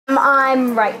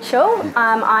I'm Rachel.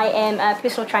 I am a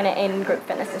personal trainer and group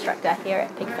fitness instructor here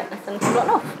at Peak Fitness in Port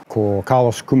North. Ko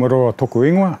Carlos Kumaroa toku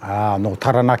ingoa, no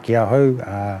Taranaki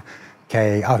ahau,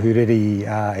 kei ahuriri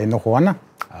e noho ana.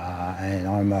 And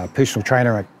I'm a personal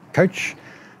trainer and coach.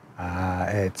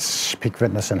 It's Peak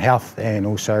Fitness and Health and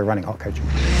also running hot coaching.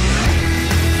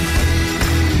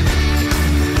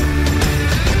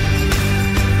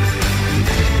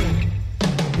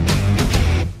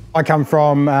 I come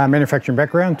from a manufacturing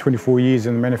background, 24 years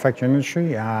in the manufacturing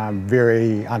industry,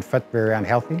 very unfit, very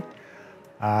unhealthy.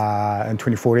 In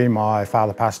 2014, my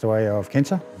father passed away of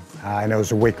cancer, and it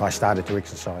was a week I started to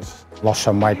exercise. Lost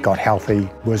some weight, got healthy,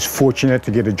 was fortunate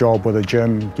to get a job with a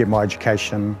gym, get my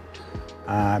education,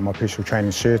 my personal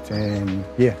training cert, and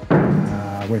yeah,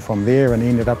 went from there and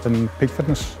ended up in Peak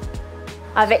Fitness.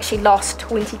 I've actually lost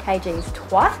 20 kgs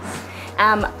twice.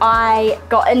 I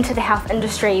got into the health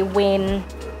industry when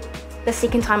the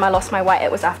second time I lost my weight, it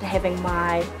was after having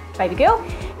my baby girl,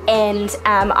 and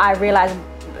I realised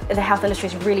the health industry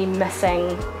is really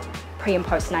missing pre and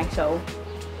postnatal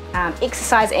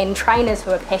exercise and trainers who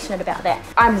are passionate about that.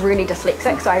 I'm really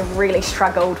dyslexic, so I really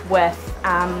struggled with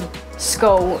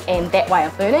school and that way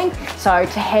of learning. So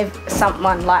to have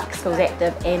someone like Skills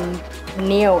Active and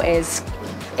Neil as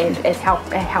helped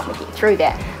me get through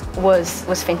that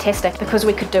was fantastic, because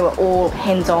we could do it all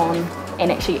hands-on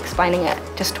and actually explaining it,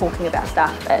 just talking about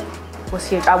stuff. It was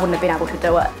huge. I wouldn't have been able to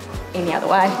do it any other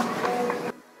way.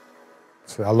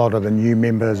 So a lot of the new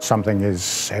members, something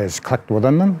has clicked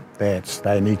within them that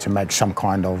they need to make some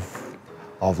kind of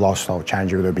lifestyle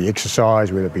change, whether it be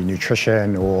exercise, whether it be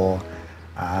nutrition, or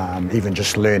even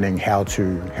just learning how to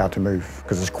move.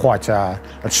 Because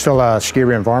it's still a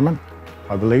scary environment,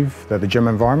 I believe, the gym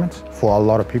environment for a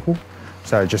lot of people.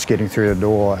 So just getting through the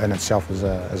door in itself is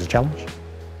a challenge.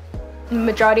 The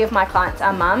majority of my clients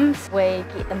are mums. We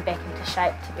get them back into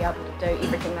shape to be able to do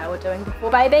everything they were doing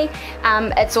before baby.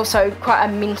 It's also quite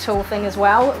a mental thing as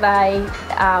well. They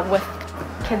are with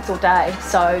kids all day,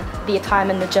 so their time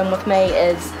in the gym with me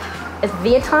is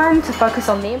their time to focus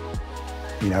on them.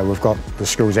 You know, we've got the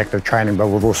Skills Active training, but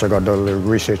we've also got to do a little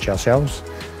research ourselves.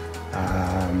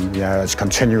 You know, it's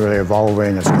continually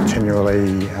evolving, it's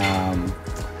continually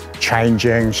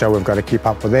changing, so we've got to keep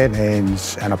up with that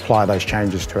and apply those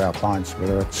changes to our clients,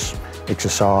 whether it's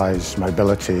exercise,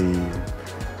 mobility,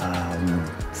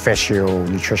 fascial,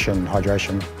 nutrition,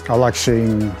 hydration. I like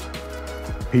seeing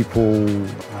people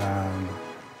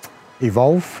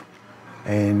evolve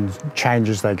and change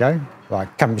as they go,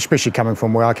 especially coming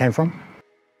from where I came from.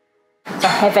 So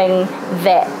having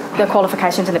the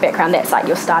qualifications in the background, that's like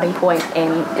your starting point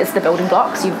and it's the building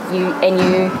blocks.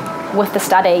 With the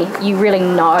study, you really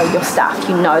know your stuff,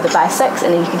 you know the basics,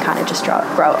 and then you can kind of just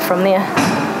grow it from there.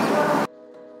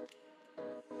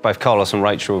 Both Carlos and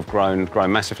Rachel have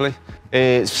grown massively.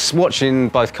 It's watching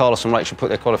both Carlos and Rachel put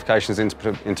their qualifications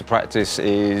into practice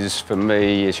is, for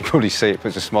me, as you probably see, it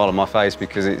puts a smile on my face,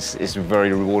 because it's a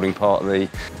very rewarding part of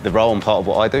the role and part of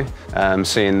what I do.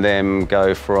 Seeing them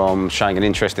go from showing an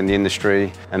interest in the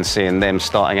industry and seeing them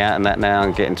starting out in that now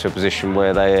and getting to a position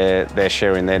where they're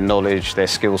sharing their knowledge, their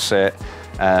skill set,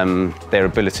 their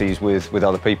abilities with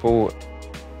other people.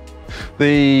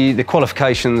 The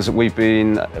qualifications that we've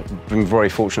been very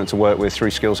fortunate to work with through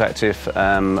Skills Active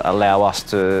allow us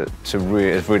has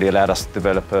really allowed us to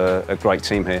develop a great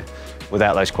team here.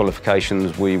 Without those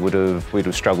qualifications, we'd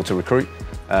have struggled to recruit.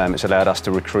 It's allowed us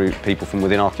to recruit people from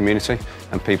within our community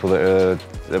and people that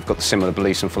have got the similar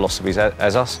beliefs and philosophies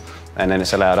as us. And then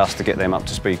it's allowed us to get them up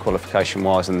to speed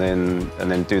qualification-wise, and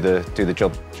then do the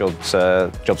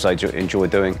jobs they enjoy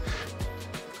doing.